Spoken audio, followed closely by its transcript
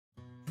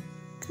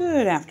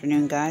Good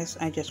afternoon, guys.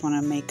 I just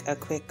want to make a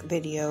quick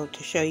video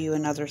to show you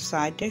another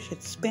side dish.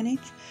 It's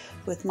spinach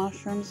with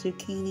mushrooms,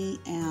 zucchini,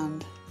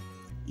 and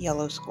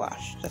yellow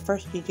squash. The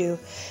first you do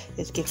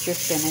is get your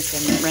spinach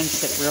and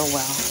rinse it real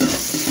well.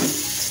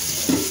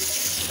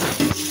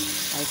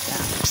 Like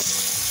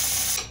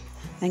that.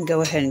 And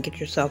go ahead and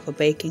get yourself a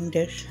baking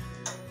dish.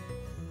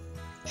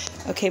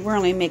 Okay, we're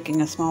only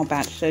making a small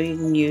batch, so you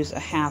can use a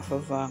half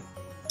of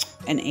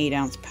an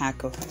 8-ounce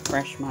pack of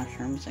fresh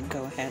mushrooms and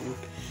go ahead and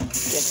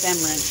get them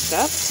rinsed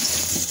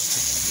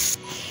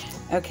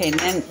up. Okay, and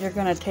then you're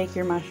going to take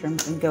your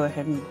mushrooms and go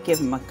ahead and give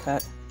them a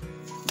cut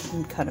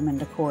and cut them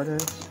into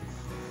quarters.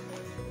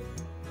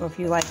 Or if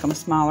you like them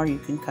smaller, you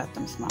can cut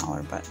them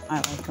smaller, but I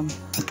like them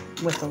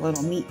with a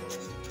little meat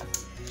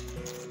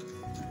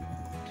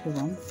to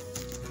them.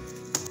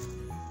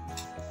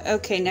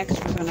 Okay,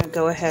 next we're going to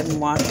go ahead and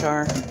wash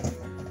our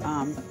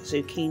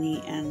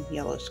zucchini and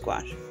yellow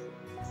squash.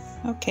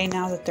 Okay,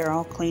 now that they're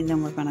all cleaned,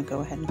 then we're going to go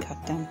ahead and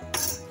cut them.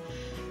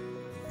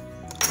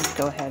 Let's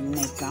go ahead and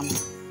make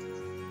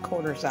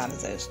quarters out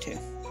of those two.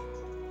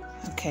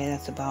 Okay,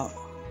 that's about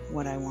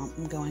what I want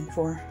them going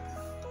for.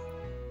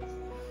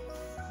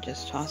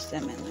 Just toss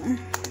them in there.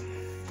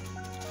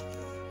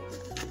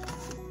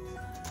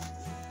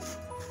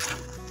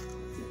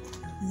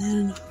 And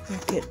then we'll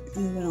get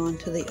moving on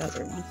to the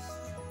other one.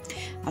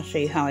 I'll show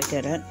you how I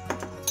did it.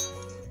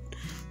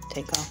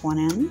 Take off one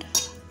end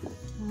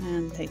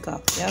and take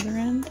off the other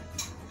end.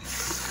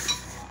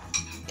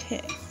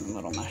 Okay, a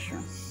little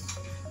mushroom.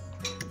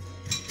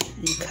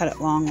 And you cut it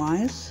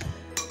longwise.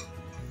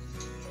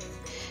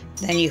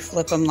 Then you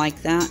flip them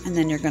like that, and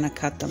then you're going to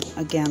cut them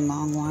again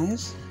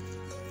longwise.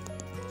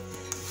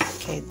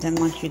 Okay, then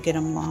once you get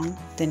them long,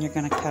 then you're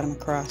going to cut them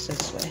across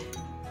this way.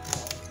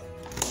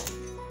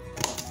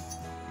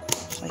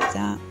 Just like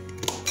that.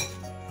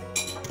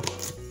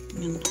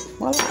 And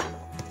voila!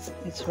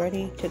 It's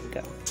ready to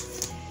go.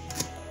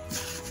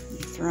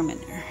 You throw them in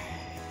there.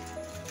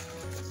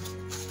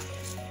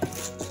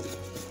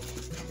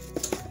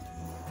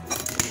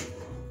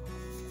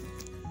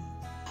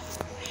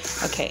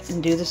 Okay,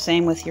 and do the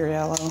same with your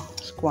yellow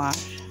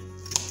squash.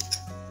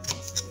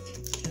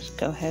 Just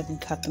go ahead and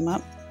cut them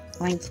up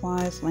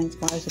lengthwise,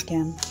 lengthwise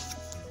again,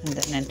 and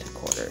then into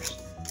quarters.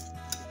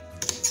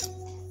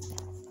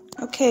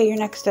 Okay, your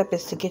next step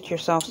is to get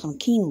yourself some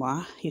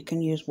quinoa. You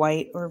can use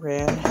white or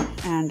red,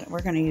 and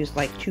we're going to use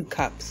like 2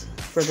 cups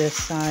for this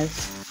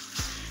size.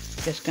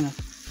 Just going to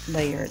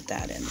layer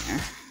that in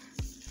there.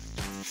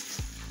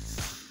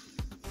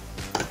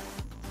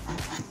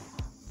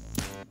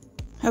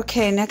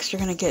 Okay, next you're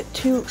going to get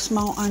 2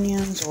 small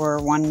onions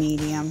or 1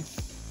 medium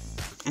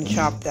and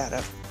chop that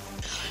up.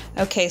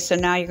 Okay, so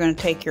now you're going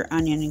to take your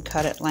onion and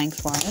cut it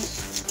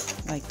lengthwise,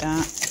 like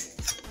that.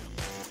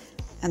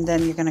 And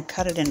then you're going to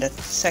cut it into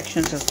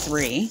sections of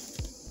 3.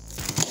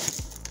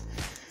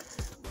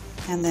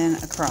 And then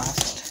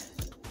across,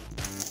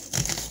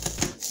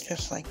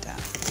 just like that.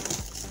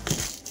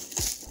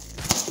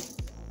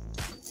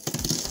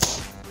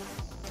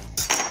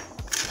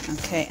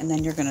 Okay, and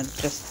then you're going to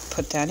just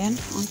put that in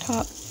on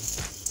top.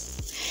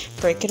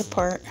 Break it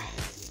apart.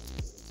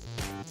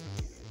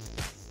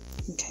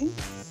 Okay.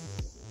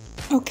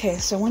 Okay,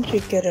 so once you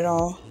get it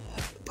all,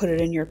 put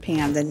it in your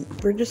pan, then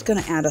we're just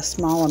going to add a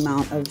small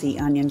amount of the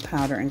onion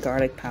powder and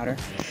garlic powder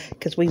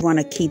because we want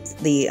to keep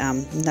the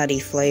nutty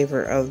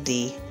flavor of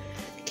the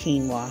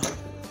quinoa.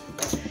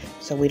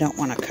 So we don't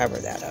want to cover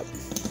that up.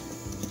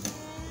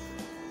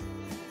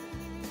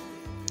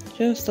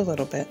 Just a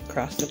little bit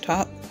across the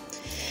top.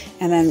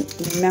 And then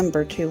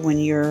remember too, when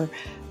your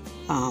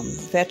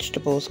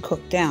vegetables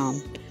cook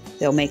down,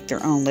 they'll make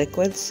their own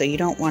liquids, so you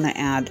don't want to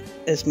add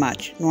as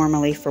much.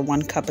 Normally for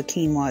 1 cup of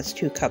quinoa, it's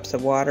 2 cups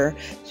of water,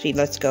 so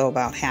let's go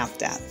about half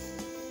that.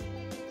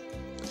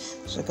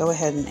 So go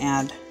ahead and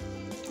add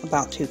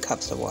about 2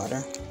 cups of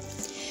water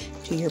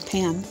to your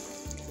pan.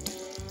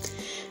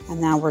 And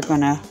now we're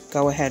going to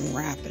go ahead and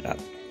wrap it up.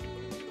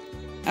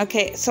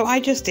 Okay, so I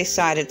just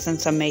decided,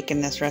 since I'm making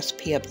this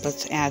recipe up,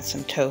 let's add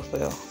some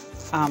tofu.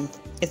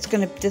 This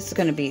is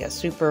gonna be a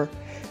super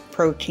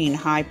protein,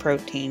 high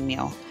protein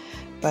meal,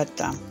 but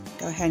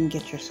go ahead and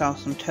get yourself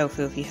some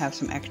tofu if you have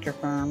some extra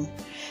firm.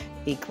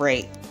 Be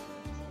great.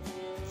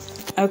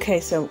 Okay,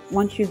 so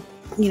once you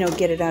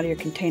get it out of your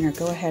container,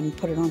 go ahead and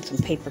put it on some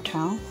paper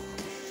towel,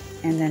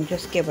 and then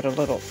just give it a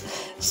little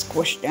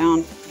squish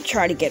down.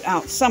 Try to get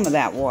out some of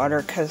that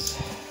water because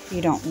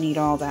you don't need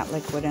all that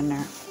liquid in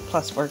there.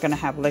 Plus, we're gonna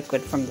have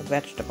liquid from the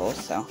vegetables,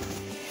 so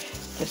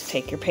just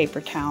take your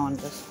paper towel and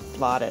just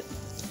blot it.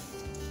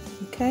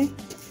 Okay,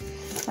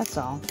 that's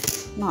all,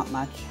 not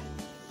much,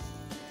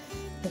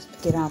 just to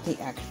get out the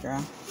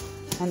extra.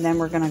 And then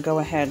we're going to go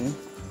ahead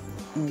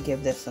and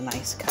give this a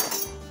nice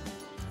cut.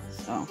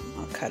 So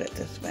I'll cut it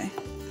this way,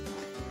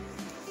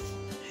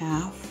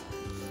 half,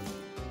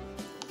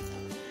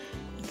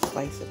 and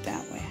slice it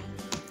that way.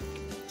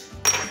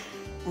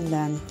 And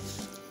then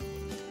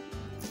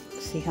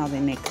see how they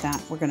make that.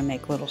 We're going to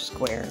make little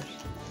squares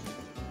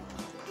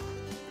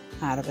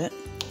out of it.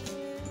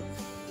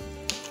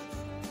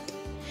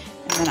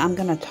 then I'm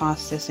going to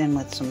toss this in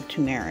with some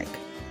turmeric.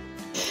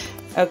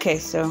 Okay,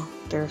 so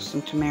there's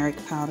some turmeric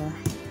powder.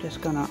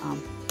 Just going to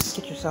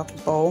get yourself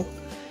a bowl.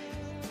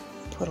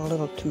 Put a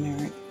little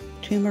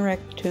turmeric,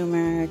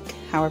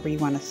 however you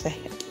want to say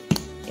it,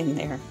 in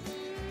there.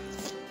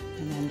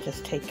 And then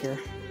just take your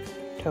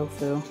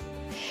tofu.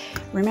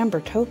 Remember,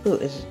 tofu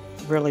is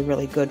really,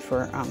 really good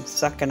for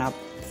sucking up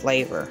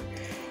flavor.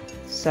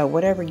 So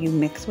whatever you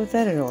mix with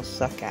it, it'll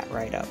suck at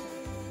right up.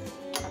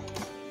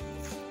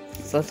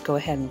 So let's go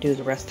ahead and do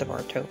the rest of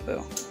our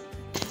tofu.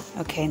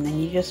 Okay, and then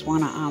you just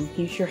want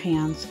to use your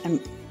hands and,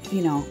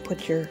 you know,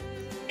 put your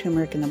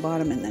turmeric in the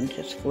bottom and then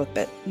just flip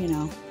it, you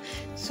know,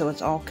 so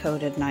it's all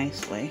coated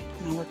nicely.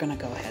 Now we're going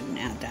to go ahead and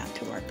add that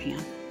to our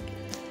pan.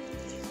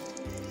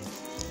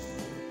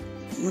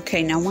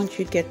 Okay, now once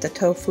you get the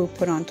tofu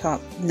put on top,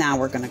 now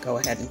we're going to go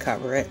ahead and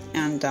cover it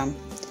and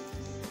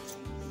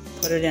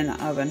put it in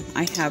the oven.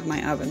 I have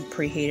my oven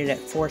preheated at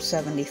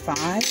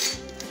 475,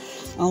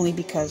 only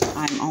because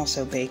I'm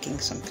also baking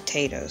some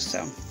potatoes,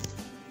 so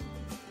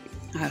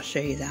I'll show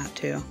you that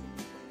too.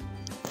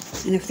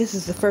 And if this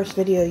is the first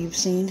video you've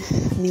seen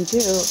me do,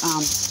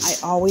 I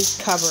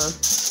always cover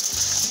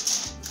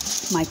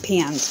my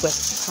pans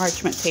with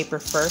parchment paper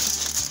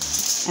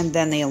first and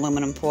then the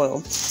aluminum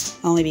foil,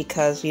 only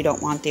because you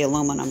don't want the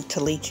aluminum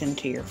to leach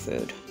into your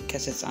food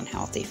because it's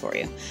unhealthy for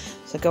you.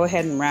 So go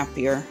ahead and wrap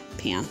your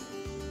pan.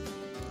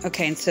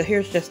 Okay, and so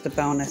here's just the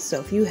bonus. So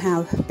if you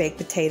have baked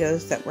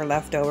potatoes that were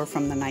left over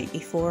from the night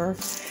before,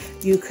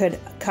 you could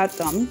cut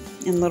them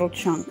in little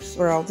chunks.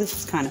 Well, this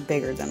is kind of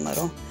bigger than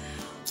little,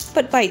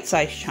 but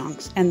bite-sized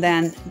chunks, and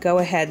then go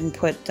ahead and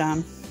put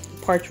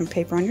parchment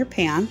paper on your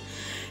pan,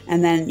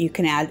 and then you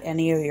can add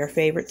any of your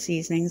favorite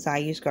seasonings. I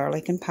use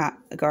garlic and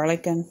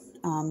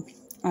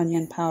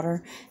onion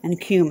powder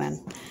and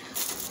cumin,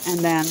 and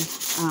then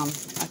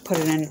I put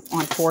it in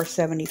on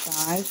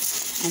 475,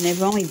 and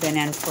they've only been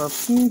in for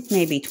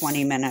maybe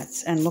 20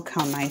 minutes, and look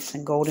how nice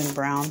and golden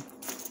brown.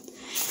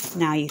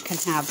 Now you can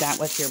have that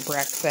with your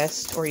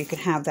breakfast, or you can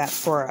have that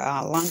for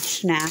a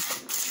lunch snack,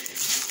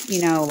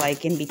 you know,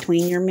 like in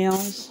between your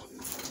meals,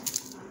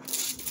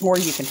 or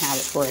you can have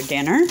it for a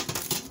dinner,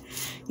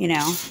 you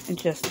know.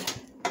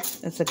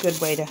 It's a good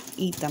way to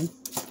eat them.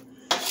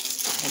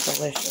 They're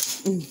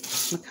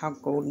delicious. Look how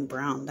golden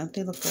brown. Don't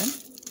they look good?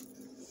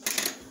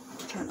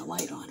 Turn the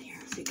light on here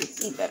so you can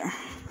see better,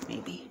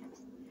 maybe.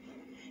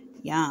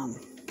 Yum.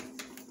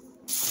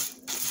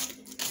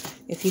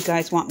 If you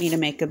guys want me to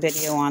make a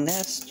video on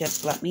this,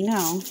 just let me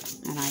know,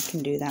 and I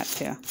can do that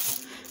too.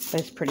 But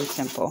it's pretty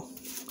simple.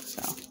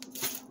 So,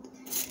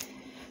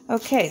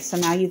 okay, so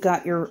now you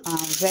got your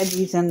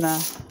veggies in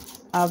the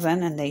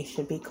oven, and they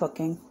should be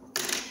cooking.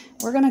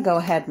 We're gonna go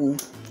ahead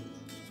and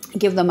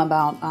give them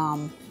about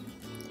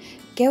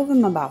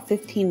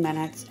 15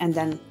 minutes, and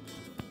then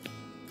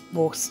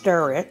we'll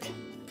stir it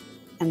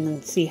and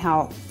then see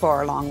how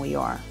far along we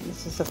are.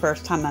 This is the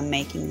first time I'm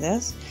making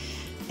this,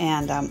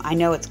 and I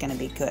know it's going to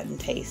be good and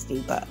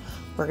tasty, but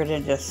we're going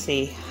to just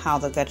see how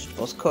the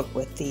vegetables cook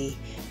with the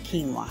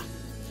quinoa.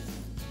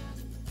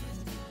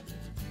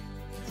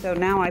 So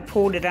now I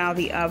pulled it out of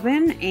the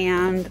oven,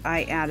 and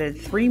I added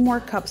 3 more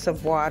cups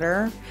of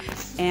water,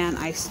 and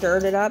I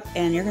stirred it up,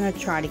 and you're going to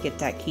try to get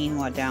that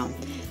quinoa down.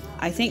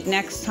 I think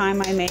next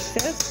time I make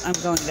this,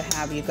 I'm going to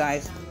have you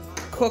guys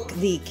cook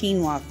the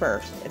quinoa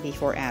first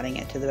before adding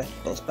it to the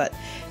vegetables. But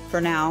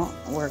for now,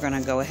 we're going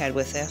to go ahead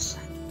with this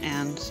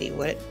and see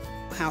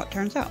how it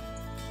turns out.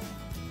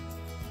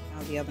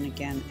 Out of the oven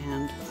again,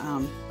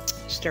 and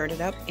stirred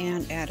it up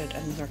and added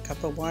another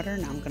cup of water.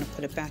 Now I'm going to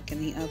put it back in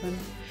the oven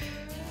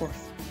for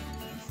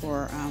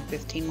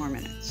 15 more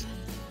minutes.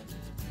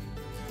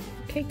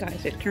 Okay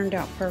guys, it turned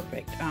out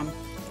perfect.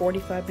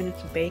 45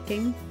 minutes of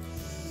baking,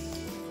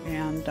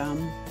 and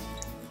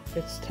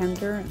it's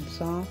tender and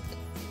soft.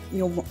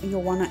 You'll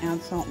want to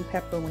add salt and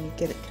pepper when you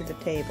get it to the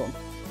table.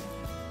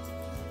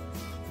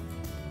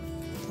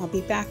 I'll be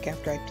back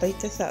after I plate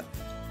this up.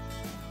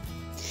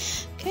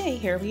 Okay,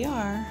 here we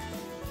are.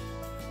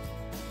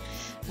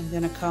 I'm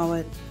going to call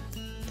it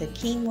the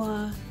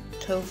Quinoa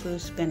Tofu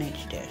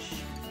Spinach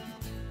dish.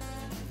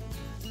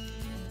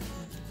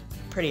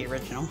 Pretty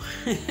original.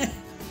 And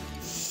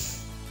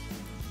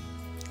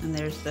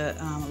there's the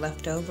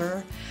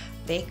leftover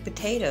baked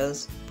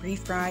potatoes,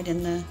 refried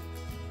in the,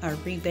 or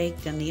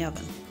rebaked in the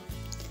oven.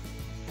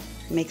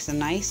 Makes a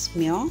nice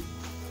meal,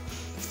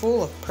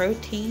 full of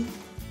protein.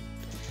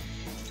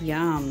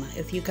 Yum.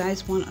 If you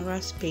guys want a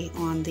recipe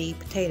on the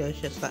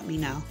potatoes, just let me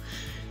know.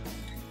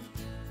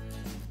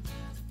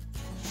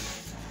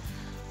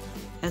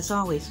 As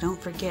always,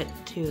 don't forget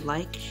to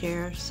like,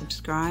 share,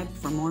 subscribe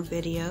for more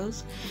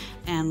videos,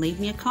 and leave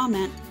me a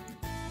comment.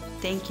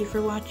 Thank you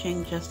for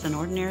watching Just an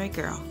Ordinary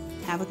Girl.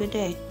 Have a good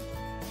day.